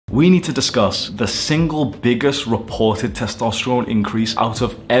we need to discuss the single biggest reported testosterone increase out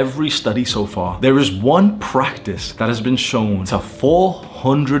of every study so far. There is one practice that has been shown to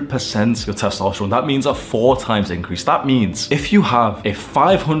 400% your testosterone. That means a 4 times increase. That means if you have a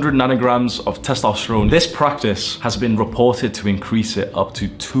 500 nanograms of testosterone, this practice has been reported to increase it up to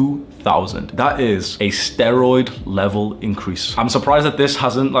 2,000. That is a steroid level increase. I'm surprised that this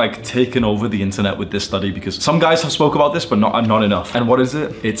hasn't like taken over the internet with this study, because some guys have spoke about this, but not enough. And what is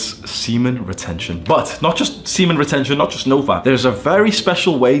it? It's semen retention. But not just semen retention, not just no fat. There's a very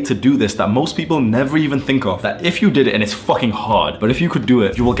special way to do this that most people never even think of, that if you did it, and it's fucking hard, but if you could do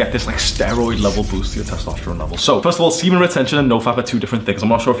it, you will get this like steroid level boost to your testosterone level. So first of all, semen retention and no fat are two different things. I'm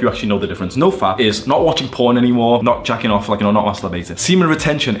not sure if you actually know the difference. No fat is not watching porn anymore, not jacking off, like, you know, not masturbating. Semen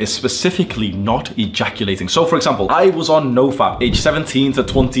retention is specifically not ejaculating. So for example, I was on no fat age 17 to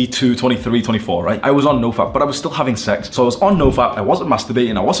 22, 23, 24, right? I was on no fat, but I was still having sex. So I was on no fat, I wasn't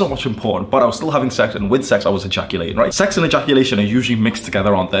masturbating, I wasn't watching porn, but I was still having sex, and with sex I was ejaculating, right? Sex and ejaculation are usually mixed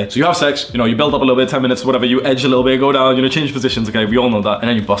together, aren't they? So you have sex, you know, you build up a little bit, 10 minutes, whatever, you edge a little bit, go down, you know, change positions, okay, we all know that, and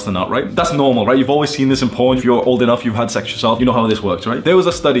then you're busting out, right? That's normal, right? You've always seen this in porn. If you're old enough, you've had sex yourself, you know how this works, right? There was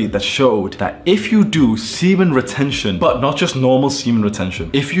a study that showed that if you do semen retention, but not just normal semen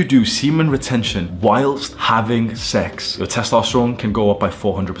retention, if you do semen retention whilst having sex, your testosterone can go up by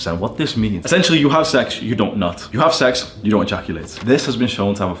 400%. What this means, essentially, you have sex, you don't nut. You have sex, you don't ejaculate. This has been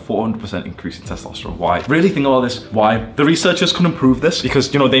shown to have a 400% increase in testosterone. Why? Really think about this. Why? The researchers couldn't prove this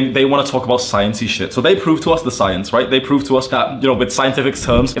because, you know, they want to talk about sciencey shit. So they prove to us the science, right? They prove to us that, you know, with scientific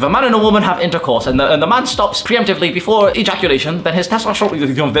terms, if a man and a woman have intercourse and the man stops preemptively before ejaculation, then his testosterone,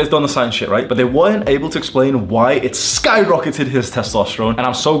 you know, they've done the science shit, right? But they weren't able to explain why it skyrocketed his testosterone. And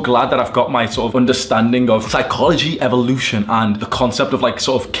I'm so glad that I've got my sort of understanding of psychology, evolution, and the concept of like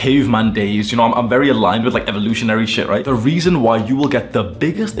sort of caveman days. You know, I'm very aligned with like evolutionary shit, right? The reason why you will get the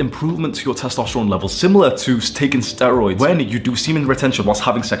biggest improvement to your testosterone levels, similar to taking steroids, when you do semen retention whilst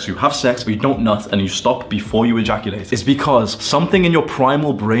having sex, you have sex, but you don't nut and you stop before you ejaculate, is because something in your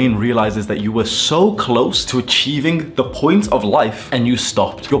primal brain realizes that you were so close to achieving the point of life and you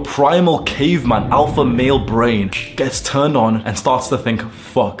stopped. Your primal caveman alpha male brain gets turned on and starts to think,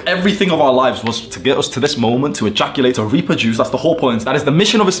 fuck, everything of our lives was to get us to this moment, to ejaculate, to reproduce. That's the whole point. That is the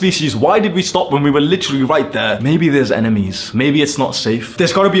mission of a species. Why did we stop when we were literally right there? Maybe there's enemies. Maybe it's not safe.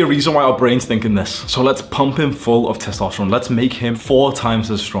 There's got to be a reason why our brain's thinking this. So let's pump him full of testosterone. Let's make him 4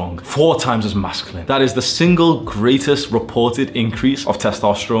 times as strong, 4 times as masculine. That is the single greatest reported increase of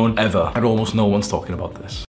testosterone ever. And almost no one's talking about this.